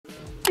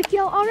If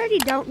y'all already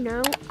don't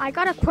know, I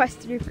got a Quest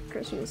 3 for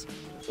Christmas.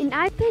 And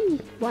I've been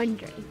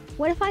wondering,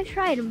 what if I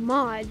tried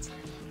mods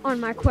on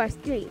my Quest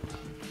 3?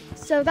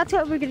 So that's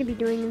what we're going to be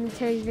doing in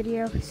today's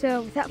video.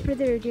 So without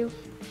further ado,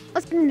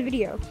 let's get into the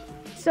video.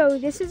 So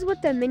this is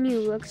what the menu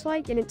looks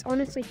like, and it's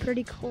honestly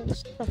pretty cool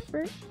stuff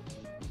for it.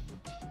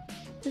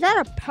 Is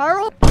that a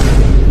pearl?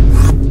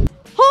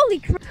 Holy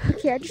crap!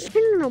 Okay, I just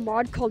found in a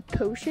mod called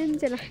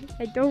Potions, and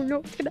I don't know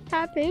what's gonna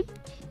happen.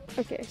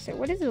 Okay, so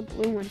what does the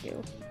blue one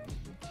do?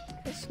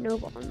 A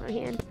snowball in my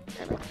hand.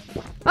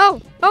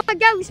 Oh my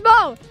god, we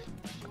small!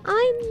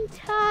 I'm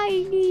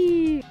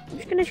tiny! I'm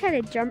just gonna try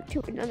to jump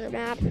to another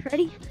map.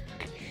 Ready?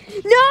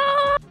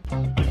 No!